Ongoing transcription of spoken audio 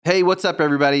Hey, what's up,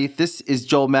 everybody? This is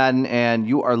Joel Madden, and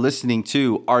you are listening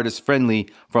to Artist Friendly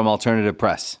from Alternative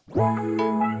Press.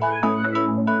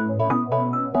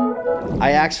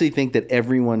 I actually think that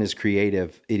everyone is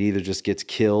creative. It either just gets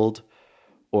killed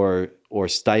or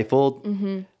stifled.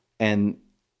 Mm-hmm. And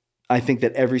I think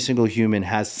that every single human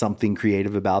has something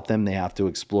creative about them. They have to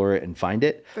explore it and find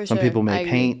it. For Some sure. people may I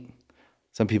paint. agree.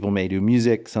 Some people may do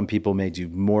music. Some people may do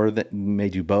may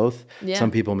do both. Yeah.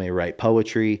 Some people may write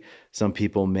poetry. Some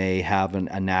people may have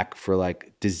a knack for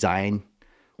like design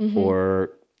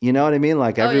or, you know what I mean?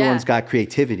 Like everyone's got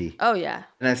creativity. Oh yeah.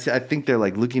 And I think they're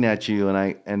like looking at you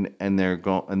and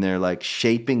they're like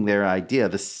shaping their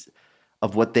idea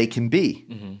of what they can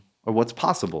be or what's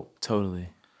possible. Totally.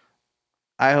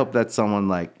 I hope that someone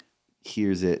like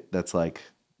hears it. That's like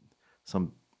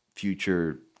some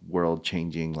future world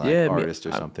changing artist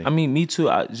or something. I mean, me too.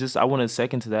 I want to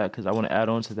second to that because I want to add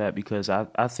on to that because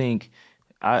I think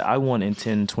I want in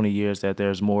 10, 20 years that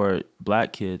there's more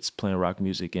black kids playing rock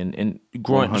music and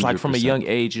growing like from a 100%. young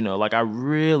age, you know, like I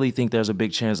really think there's a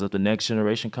big chance that the next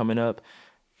generation coming up,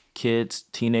 kids,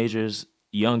 teenagers,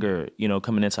 younger, you know,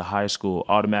 coming into high school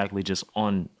automatically just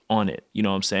on it, you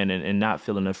know what I'm saying? And not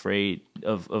feeling afraid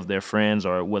of their friends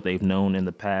or what they've known in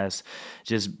the past.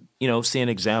 Just, you know, seeing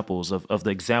examples of the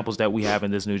examples that we have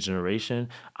in this new generation.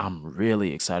 I'm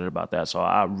really excited about that. So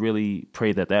I really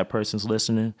pray that person's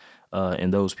listening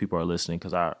and those people are listening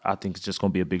because I think it's just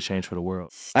going to be a big change for the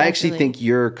world. I actually think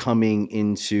you're coming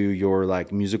into your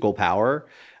like musical power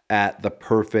at the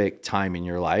perfect time in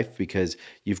your life because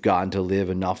you've gotten to live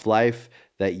enough life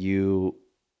that you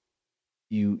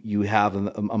have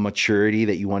a maturity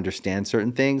that you understand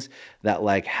certain things that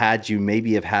like had you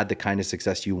maybe have had the kind of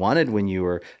success you wanted when you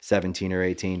were 17 or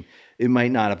 18, it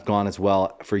might not have gone as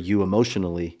well for you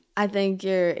emotionally. I think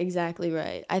you're exactly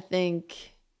right. I think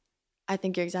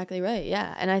you're exactly right.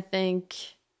 Yeah. And I think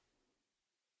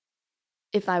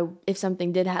if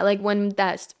something did happen, like when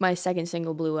my second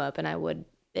single blew up and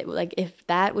if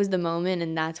that was the moment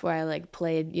and that's where I like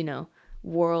played, you know,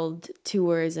 world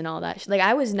tours and all that like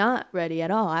I was not ready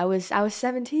at all. I was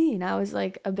 17. I was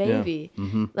like a baby. Yeah.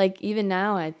 Mm-hmm. Like even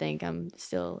now I think I'm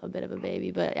still a bit of a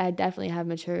baby, but I definitely have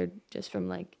matured just from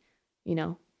like, you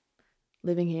know,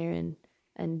 living here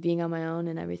and being on my own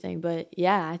and everything. But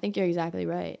yeah, I think you're exactly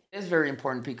right. It's very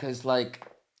important because like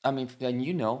I mean, and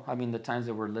you know, I mean, the times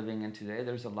that we're living in today,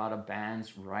 there's a lot of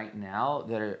bands right now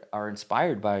that are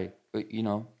inspired by, you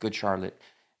know, Good Charlotte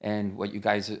and what you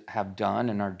guys have done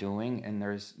and are doing. And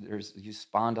there's you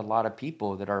spawned a lot of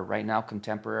people that are right now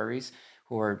contemporaries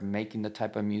who are making the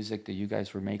type of music that you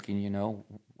guys were making, you know,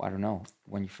 I don't know,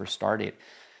 when you first started.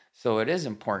 So it is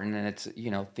important, and it's, you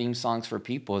know, theme songs for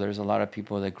people. There's a lot of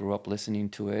people that grew up listening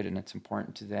to it, and it's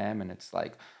important to them, and it's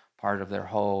like part of their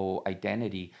whole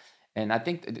identity. And I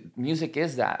think music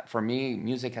is that. For me,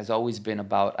 music has always been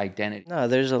about identity. No,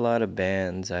 there's a lot of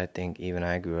bands I think even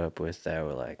I grew up with that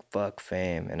were like, fuck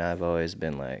fame. And I've always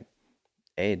been like,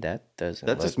 hey, that doesn't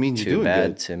That look just means you're too doing bad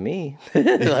good to me.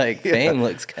 Like, fame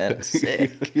looks kind of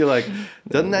sick. You're like,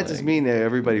 doesn't that just mean that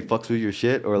everybody fucks with your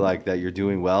shit or like that you're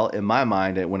doing well? In my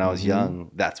mind, when I was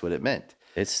young, that's what it meant.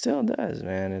 It still does,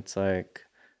 man. It's like,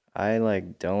 I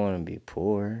like don't want to be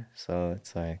poor. So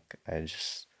it's like,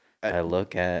 I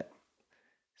look at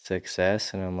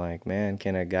success and I'm like, man,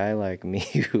 can a guy like me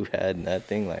who had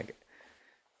nothing like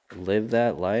live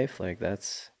that life? Like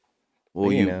that's,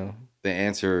 Well, you know. The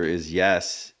answer is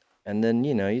yes. And then,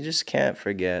 you know, you just can't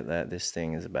forget that this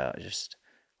thing is about just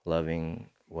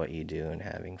loving what you do and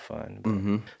having fun.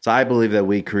 Mm-hmm. So I believe that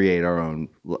we create our own,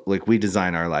 like we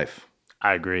design our life.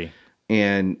 I agree.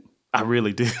 And I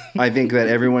really do. I think that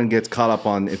everyone gets caught up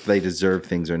on if they deserve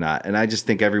things or not. And I just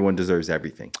think everyone deserves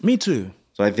everything. Me too.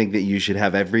 So I think that you should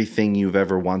have everything you've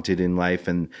ever wanted in life,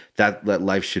 and that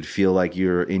life should feel like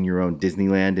you're in your own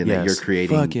Disneyland and that you're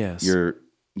creating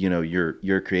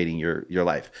you're creating your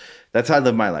life. That's how I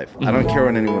live my life. I don't care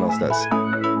what anyone else does.